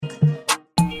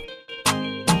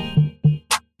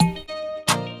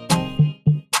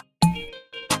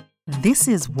This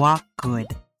is Walk Good,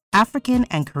 African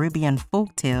and Caribbean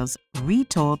folk tales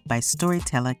retold by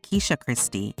storyteller Keisha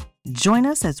Christie. Join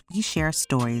us as we share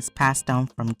stories passed down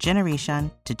from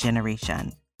generation to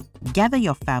generation. Gather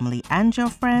your family and your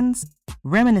friends,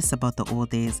 reminisce about the old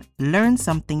days, learn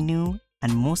something new,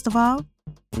 and most of all,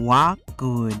 walk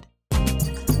good.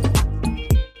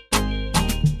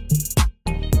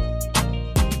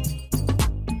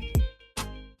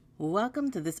 Welcome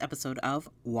to this episode of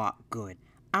Walk Good.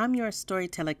 I'm your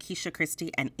storyteller Keisha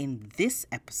Christie, and in this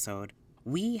episode,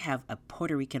 we have a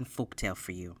Puerto Rican folktale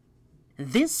for you.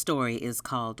 This story is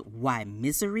called Why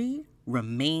Misery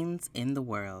Remains in the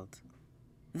World.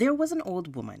 There was an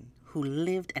old woman who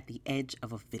lived at the edge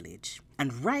of a village,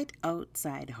 and right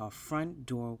outside her front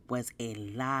door was a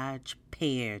large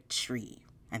pear tree,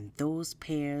 and those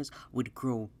pears would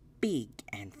grow big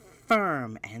and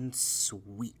firm and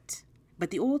sweet.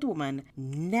 But the old woman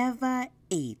never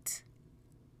ate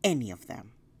any of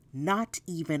them, not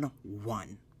even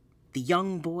one. The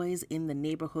young boys in the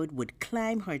neighborhood would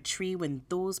climb her tree when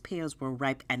those pears were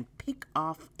ripe and pick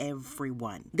off every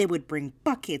one. They would bring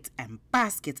buckets and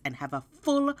baskets and have a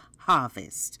full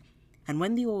harvest. And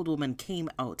when the old woman came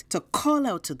out to call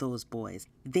out to those boys,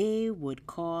 they would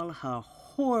call her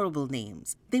horrible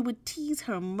names. They would tease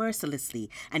her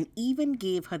mercilessly and even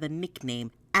gave her the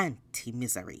nickname Auntie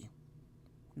Misery.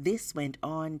 This went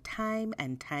on time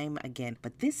and time again,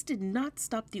 but this did not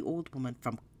stop the old woman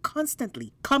from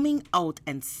constantly coming out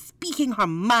and speaking her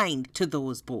mind to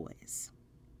those boys.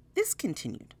 This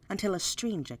continued until a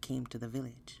stranger came to the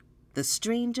village. The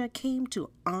stranger came to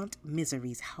Aunt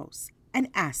Misery's house and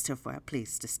asked her for a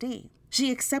place to stay.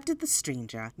 She accepted the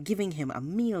stranger, giving him a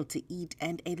meal to eat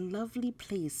and a lovely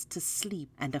place to sleep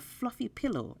and a fluffy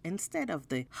pillow instead of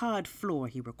the hard floor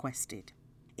he requested.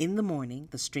 In the morning,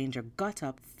 the stranger got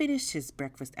up, finished his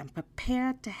breakfast, and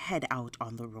prepared to head out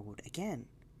on the road again.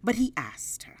 But he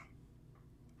asked her.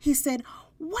 He said,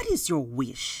 "What is your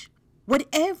wish?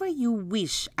 Whatever you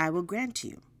wish, I will grant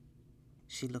you."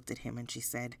 She looked at him and she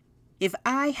said, "If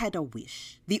I had a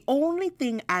wish, the only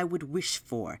thing I would wish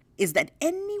for is that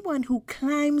anyone who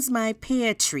climbs my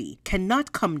pear tree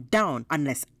cannot come down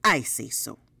unless I say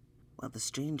so." Well, the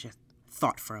stranger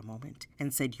thought for a moment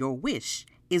and said, "Your wish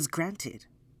is granted."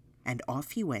 And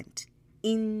off he went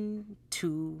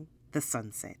into the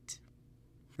sunset.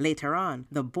 Later on,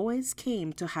 the boys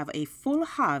came to have a full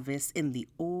harvest in the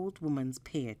old woman's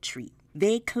pear tree.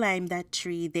 They climbed that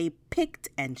tree, they picked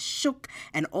and shook,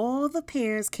 and all the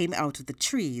pears came out of the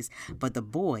trees, but the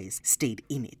boys stayed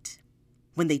in it.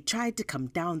 When they tried to come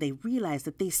down, they realized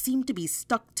that they seemed to be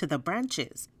stuck to the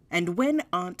branches. And when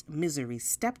Aunt Misery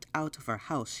stepped out of her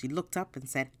house, she looked up and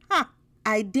said, "Ha!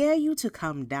 I dare you to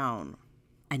come down."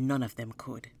 And none of them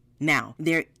could. Now,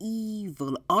 their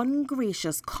evil,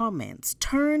 ungracious comments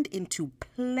turned into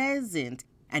pleasant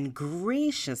and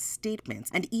gracious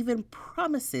statements and even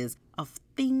promises of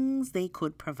things they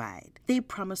could provide. They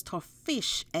promised her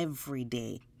fish every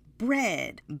day,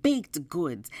 bread, baked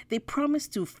goods. They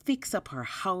promised to fix up her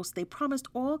house. They promised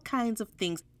all kinds of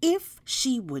things if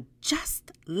she would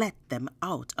just let them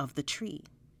out of the tree.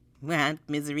 Aunt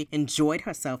Misery enjoyed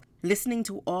herself listening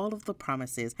to all of the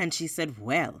promises, and she said,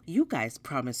 "Well, you guys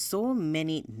promised so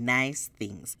many nice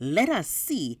things. Let us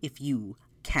see if you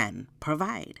can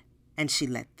provide." And she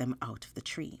let them out of the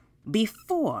tree.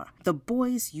 Before, the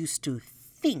boys used to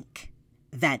think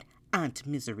that Aunt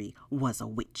Misery was a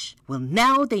witch. Well,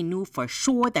 now they knew for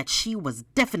sure that she was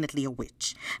definitely a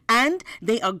witch. And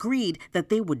they agreed that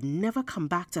they would never come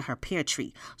back to her pear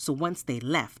tree. So once they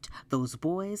left, those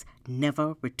boys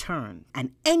never returned.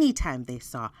 And anytime they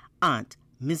saw Aunt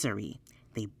Misery,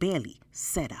 they barely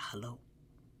said a hello.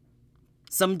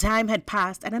 Some time had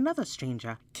passed and another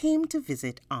stranger came to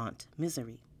visit Aunt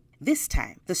Misery. This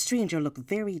time, the stranger looked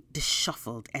very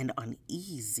disheveled and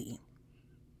uneasy.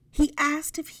 He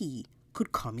asked if he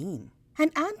could come in,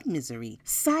 and Aunt Misery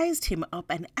sized him up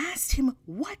and asked him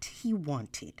what he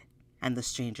wanted. And the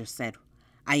stranger said,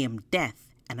 "I am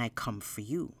Death, and I come for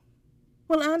you."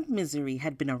 Well, Aunt Misery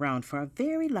had been around for a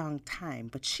very long time,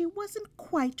 but she wasn't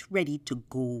quite ready to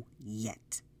go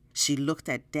yet. She looked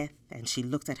at Death, and she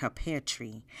looked at her pear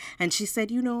tree, and she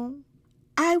said,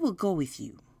 "I will go with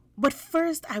you. But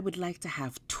first, I would like to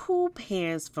have 2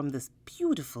 pears from this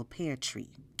beautiful pear tree.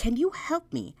 Can you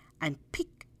help me and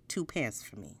pick 2 pears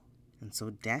for me?" And so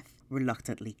Death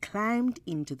reluctantly climbed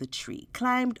into the tree,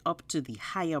 climbed up to the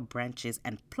higher branches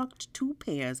and plucked 2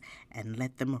 pears and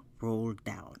let them roll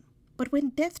down. But when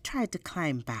Death tried to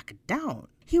climb back down,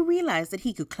 he realized that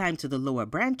he could climb to the lower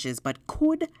branches but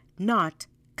could not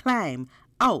climb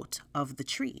out of the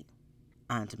tree.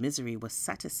 Aunt Misery was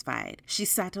satisfied. She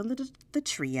sat under the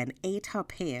tree and ate her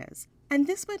pears. And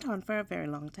this went on for a very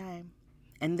long time.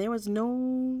 And there was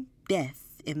no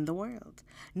death in the world.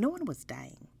 No one was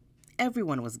dying.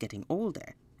 Everyone was getting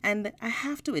older. And I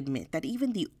have to admit that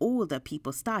even the older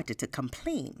people started to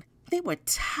complain. They were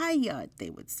tired, they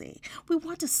would say. We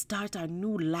want to start our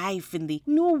new life in the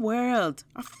new world,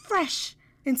 afresh,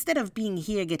 instead of being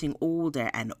here getting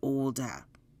older and older,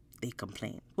 they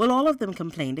complained. Well, all of them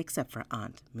complained except for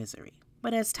Aunt Misery.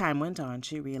 But as time went on,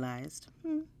 she realized,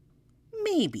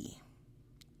 maybe,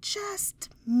 just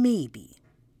maybe,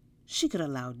 she could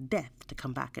allow Death to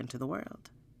come back into the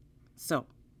world. So,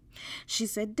 she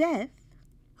said, Death,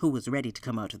 who was ready to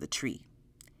come out of the tree,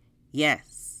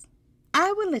 yes,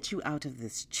 I will let you out of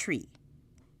this tree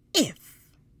if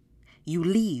you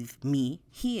leave me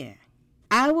here.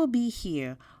 I will be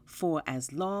here for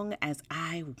as long as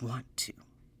I want to.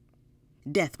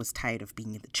 Death was tired of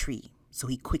being in the tree, so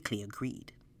he quickly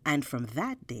agreed. And from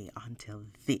that day until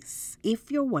this,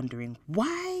 if you're wondering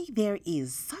why there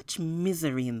is such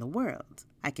misery in the world,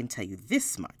 I can tell you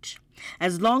this much.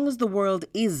 As long as the world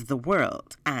is the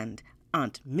world and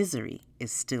Aunt Misery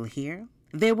is still here,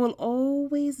 there will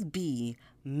always be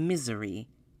misery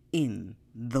in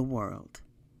the world.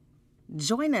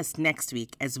 Join us next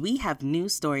week as we have new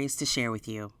stories to share with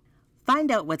you.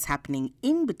 Find out what's happening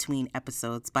in between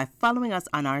episodes by following us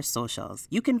on our socials.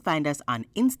 You can find us on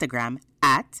Instagram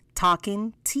at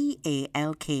Talkin,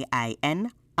 TALKIN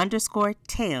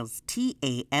 _Tales,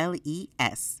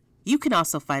 TALES. You can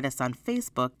also find us on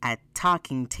Facebook at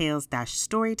Talking Tales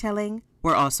Storytelling.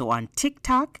 We're also on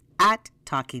TikTok at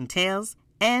Talking Tales.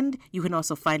 And you can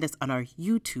also find us on our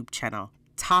YouTube channel,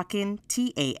 Talkin,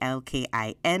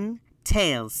 TALKIN,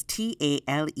 Tales,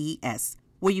 TALES,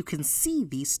 where you can see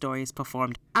these stories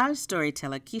performed. Our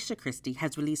storyteller, Keisha Christie,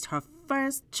 has released her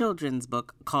first children's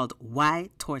book called Why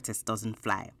Tortoise Doesn't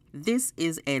Fly. This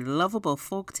is a lovable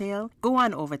folktale. Go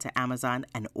on over to Amazon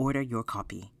and order your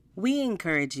copy. We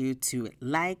encourage you to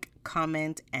like,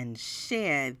 comment, and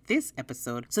share this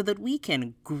episode so that we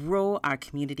can grow our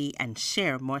community and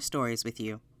share more stories with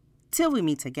you. Till we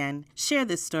meet again, share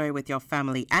this story with your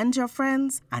family and your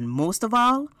friends, and most of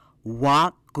all,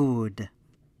 walk good.